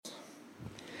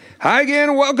Hi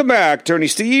again, welcome back. Attorney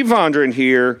Steve Vondran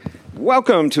here.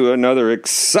 Welcome to another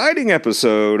exciting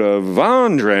episode of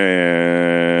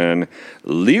Vondran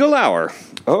Legal Hour.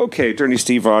 Okay, Attorney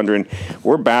Steve Vondran,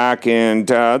 we're back, and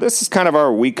this is kind of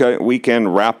our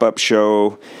weekend wrap-up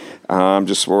show,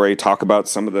 just where I talk about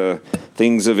some of the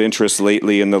things of interest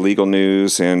lately in the legal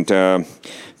news, and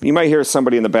you might hear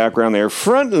somebody in the background there,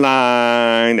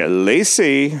 Frontline,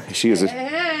 Lisee.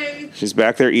 She's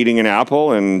back there eating an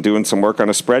apple and doing some work on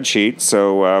a spreadsheet.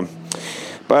 So,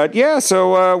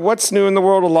 what's new in the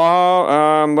world of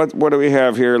law? What do we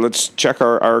have here? Let's check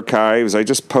our archives. I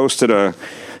just posted a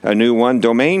new one.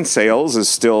 Domain sales is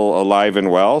still alive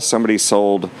and well. Somebody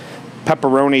sold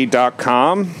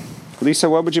pepperoni.com. Lisa,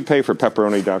 what would you pay for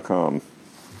pepperoni.com?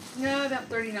 No, about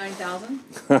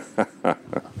 $39,000.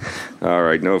 All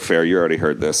right, no fair. You already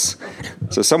heard this.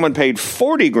 So someone paid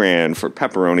 $40,000 for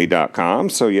pepperoni.com.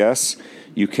 So yes,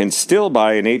 you can still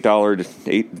buy an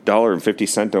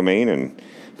 $8.50 domain and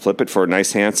flip it for a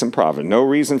nice, handsome profit. No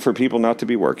reason for people not to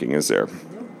be working, is there?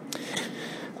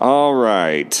 All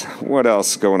right. What else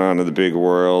is going on in the big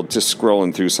world? Just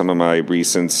scrolling through some of my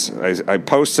recents. I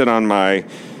posted on my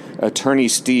Attorney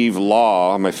Steve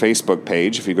Law on my Facebook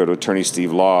page. If you go to Attorney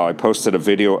Steve Law, I posted a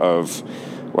video of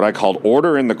what I called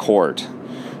Order in the Court.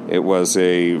 It was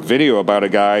a video about a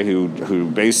guy who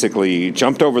basically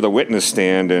jumped over the witness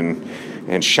stand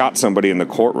and shot somebody in the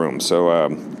courtroom.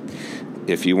 So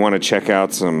if you want to check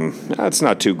out it's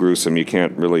not too gruesome. You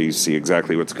can't really see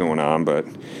exactly what's going on, but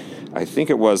I think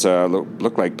it was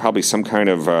looked like probably some kind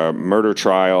of murder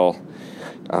trial.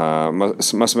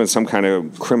 Must have been some kind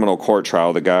of criminal court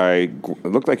trial. The guy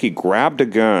looked like he grabbed a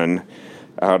gun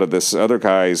out of this other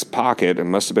guy's pocket. It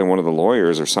must have been one of the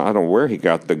lawyers or something. I don't know where he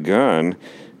got the gun,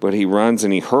 but he runs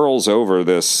and he hurls over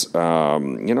this, about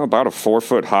a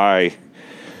 4-foot high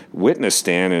witness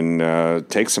stand and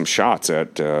takes some shots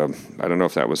at, I don't know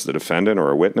if that was the defendant or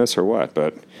a witness or what,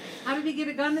 but... How did he get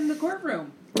a gun in the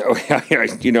courtroom? Oh,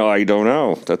 I don't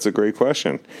know. That's a great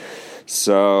question.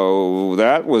 So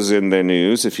that was in the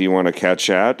news. If you want to catch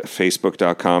that,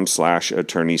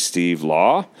 facebook.com/Attorney Steve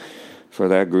Law for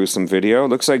that gruesome video.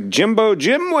 Looks like Jimbo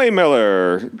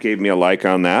Miller gave me a like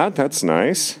on that. That's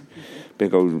nice.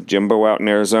 Big old Jimbo out in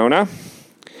Arizona.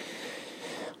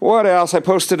 What else? I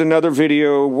posted another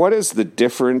video. What is the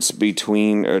difference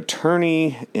between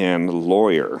attorney and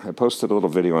lawyer? I posted a little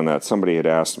video on that. Somebody had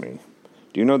asked me.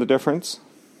 Do you know the difference?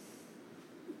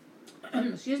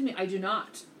 Excuse me, I do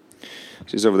not.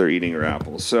 She's over there eating her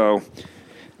apple. So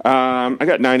I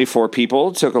got 94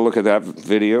 people took a look at that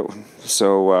video.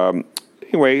 So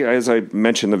anyway, as I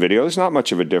mentioned in the video, there's not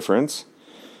much of a difference.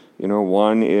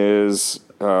 One is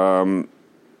a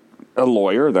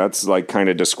lawyer. That's like kind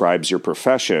of describes your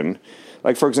profession.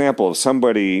 Like, for example, if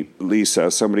somebody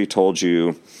told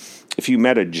you, if you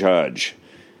met a judge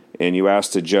and you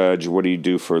asked a judge, what do you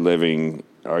do for a living?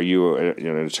 Are you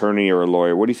an attorney or a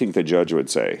lawyer? What do you think the judge would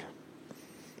say?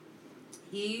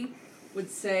 He would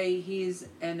say he's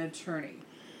an attorney.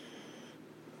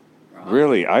 Wrong.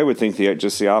 Really? I would think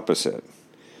just the opposite.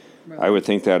 Really? I would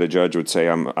think that a judge would say,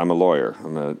 I'm a lawyer.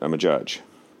 I'm a judge.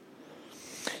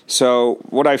 So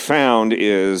what I found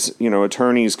is,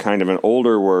 attorney is kind of an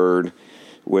older word,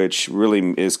 which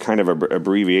really is kind of an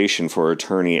abbreviation for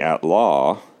attorney at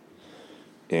law.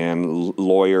 And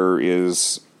lawyer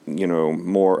is,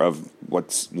 more of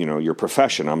what's, your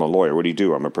profession. I'm a lawyer. What do you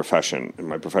do? I'm a profession.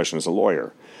 My profession is a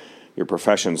lawyer. Your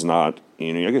profession's not,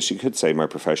 I guess you could say my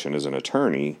profession is an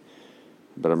attorney,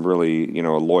 but I'm really,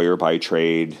 a lawyer by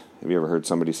trade. Have you ever heard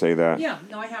somebody say that? Yeah,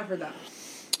 no, I have heard that.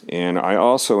 And I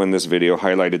also, in this video,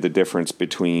 highlighted the difference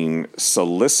between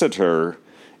solicitor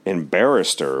and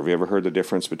barrister. Have you ever heard the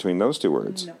difference between those two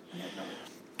words? No.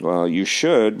 Well, you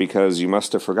should, because you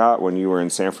must have forgot when you were in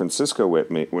San Francisco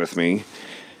with me,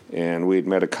 and we'd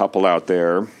met a couple out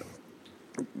there,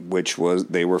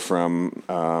 they were from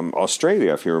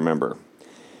Australia, if you remember.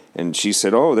 And she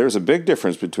said, there's a big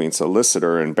difference between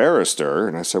solicitor and barrister.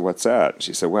 And I said, what's that?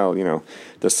 She said, well,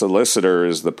 the solicitor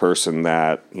is the person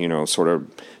that, sort of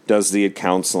does the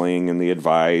counseling and the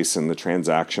advice and the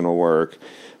transactional work.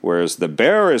 Whereas the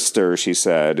barrister, she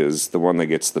said, is the one that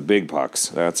gets the big bucks.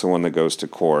 That's the one that goes to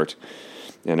court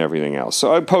and everything else.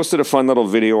 So I posted a fun little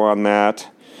video on that.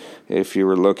 If you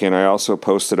were looking, I also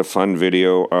posted a fun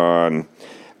video on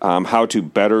how to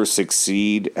better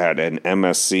succeed at an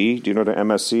MSc. Do you know what an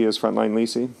MSc is, Frontline,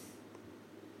 Lisee?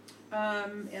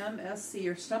 MSc,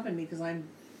 you're stumping me because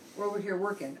we're over here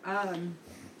working.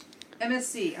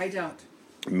 MSc, I don't.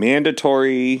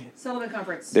 Mandatory Settlement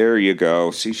conference. There you go.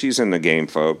 See, she's in the game,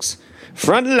 folks.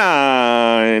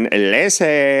 Frontline,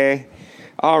 Lisee.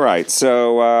 All right,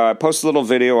 so I posted a little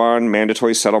video on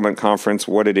Mandatory Settlement Conference,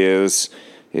 what it is.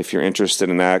 If you're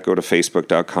interested in that, go to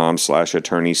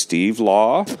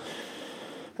facebook.com/attorneystevelaw.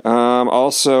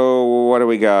 Also, what do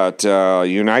we got?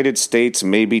 United States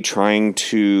may be trying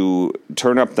to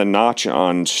turn up the notch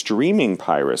on streaming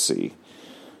piracy.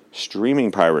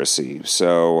 So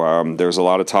there's a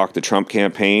lot of talk. The Trump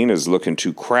campaign is looking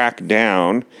to crack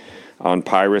down on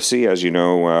piracy. As you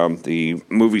know, the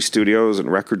movie studios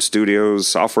and record studios,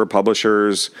 software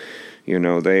publishers,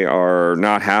 they are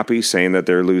not happy, saying that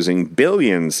they're losing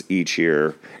billions each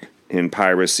year in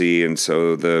piracy. And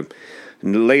so the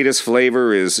latest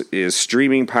flavor is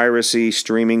streaming piracy,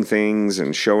 streaming things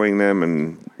and showing them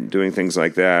and doing things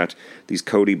like that, these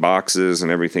Cody boxes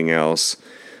and everything else.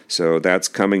 So that's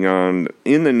coming on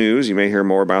in the news. You may hear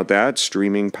more about that,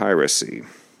 streaming piracy.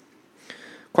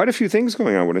 Quite a few things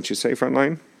going on, wouldn't you say,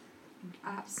 Frontline?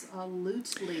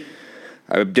 Absolutely.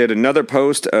 I did another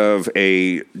post of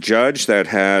a judge that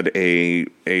had a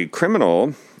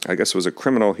criminal, I guess it was a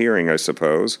criminal hearing, I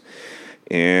suppose,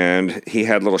 and he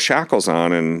had little shackles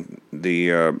on, and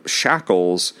the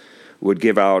shackles would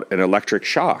give out an electric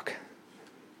shock.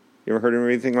 You ever heard of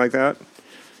anything like that?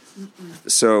 Mm-mm.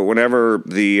 So whenever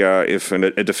if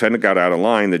a defendant got out of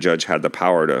line, the judge had the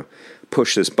power to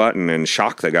push this button and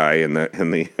shock the guy in the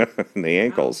in the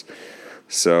ankles. Wow.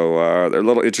 So there's a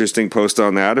little interesting post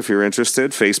on that if you're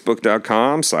interested.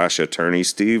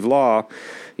 Facebook.com/attorneystevelaw.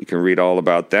 You can read all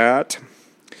about that.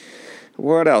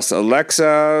 What else?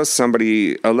 Alexa,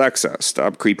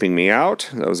 stop creeping me out.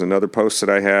 That was another post that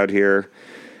I had here.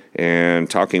 And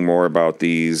talking more about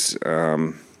these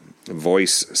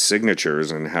voice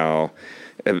signatures and how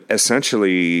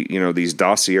essentially, these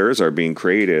dossiers are being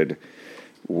created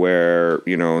where,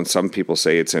 and some people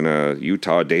say it's in a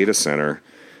Utah data center.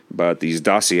 But these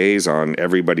dossiers on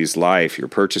everybody's life, your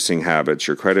purchasing habits,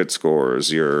 your credit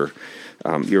scores, your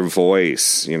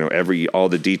voice, all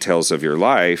the details of your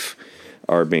life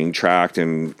are being tracked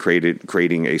and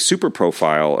creating a super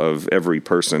profile of every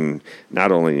person,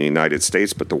 not only in the United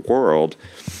States, but the world.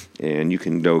 And you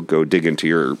can go dig into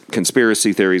your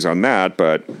conspiracy theories on that.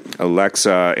 But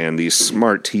Alexa and these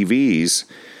smart TVs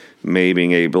may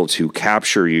being able to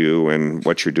capture you and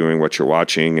what you're doing, what you're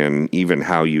watching, and even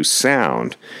how you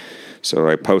sound. So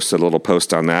I posted a little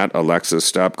post on that. Alexa,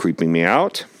 stop creeping me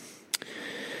out.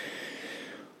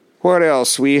 What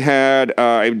else? We had,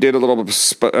 I did a little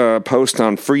post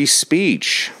on free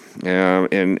speech.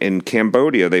 In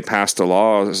Cambodia, they passed a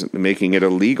law making it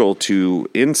illegal to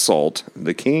insult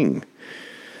the king.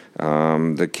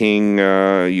 The king,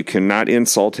 you cannot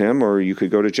insult him or you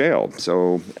could go to jail.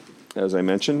 So, as I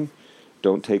mentioned,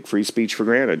 don't take free speech for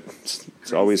granted.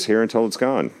 It's always here until it's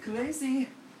gone. Crazy.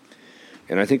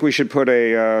 And I think we should put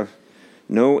a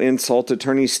no insult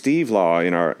attorney Steve law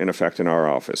in effect in our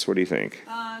office. What do you think?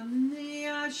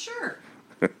 Yeah, sure.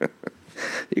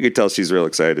 You can tell she's real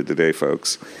excited today,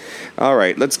 folks. All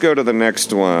right, let's go to the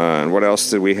next one. What else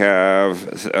did we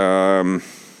have? A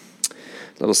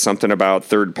little something about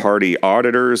third-party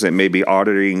auditors that may be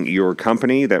auditing your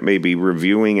company, that may be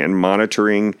reviewing and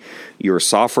monitoring your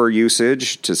software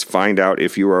usage to find out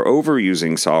if you are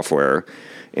overusing software,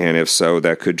 and if so,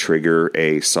 that could trigger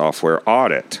a software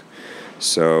audit.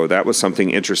 So that was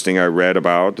something interesting I read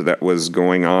about that was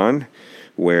going on,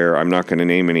 where I'm not going to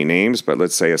name any names, but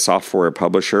let's say a software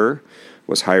publisher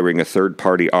was hiring a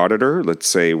third-party auditor, let's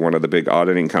say one of the big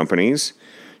auditing companies,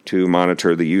 to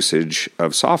monitor the usage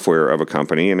of software of a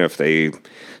company. And if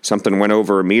something went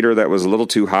over a meter that was a little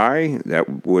too high,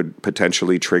 that would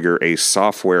potentially trigger a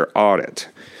software audit.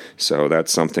 So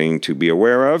that's something to be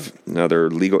aware of.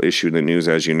 Another legal issue in the news,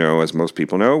 as you know, as most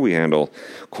people know, we handle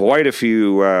quite a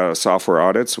few software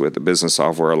audits with the Business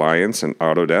Software Alliance and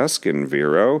Autodesk and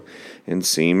Vero and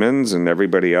Siemens and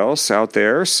everybody else out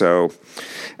there. So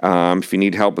if you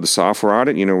need help with the software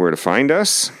audit, you know where to find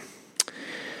us.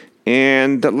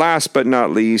 And last but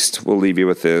not least, we'll leave you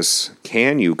with this.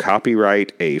 Can you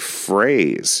copyright a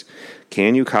phrase?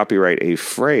 Can you copyright a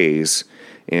phrase?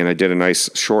 And I did a nice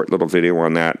short little video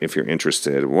on that if you're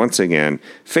interested. Once again,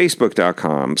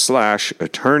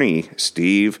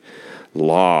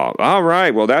 facebook.com/attorneystevelaw. All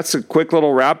right, well, that's a quick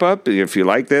little wrap-up. If you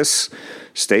like this,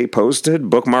 stay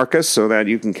posted, bookmark us so that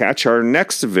you can catch our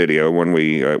next video when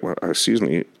we,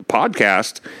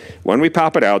 podcast, when we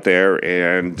pop it out there.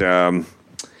 And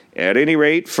at any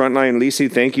rate, Frontline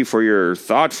Lisee, thank you for your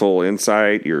thoughtful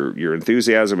insight. Your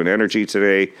enthusiasm and energy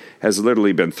today has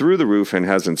literally been through the roof and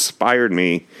has inspired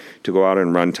me to go out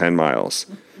and run 10 miles.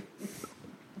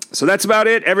 So that's about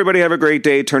it. Everybody have a great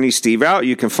day. Attorney Steve out.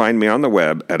 You can find me on the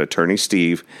web at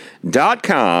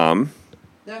attorneysteve.com.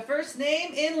 The first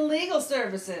name in legal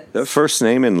services. The first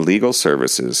name in legal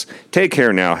services. Take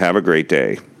care now. Have a great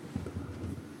day.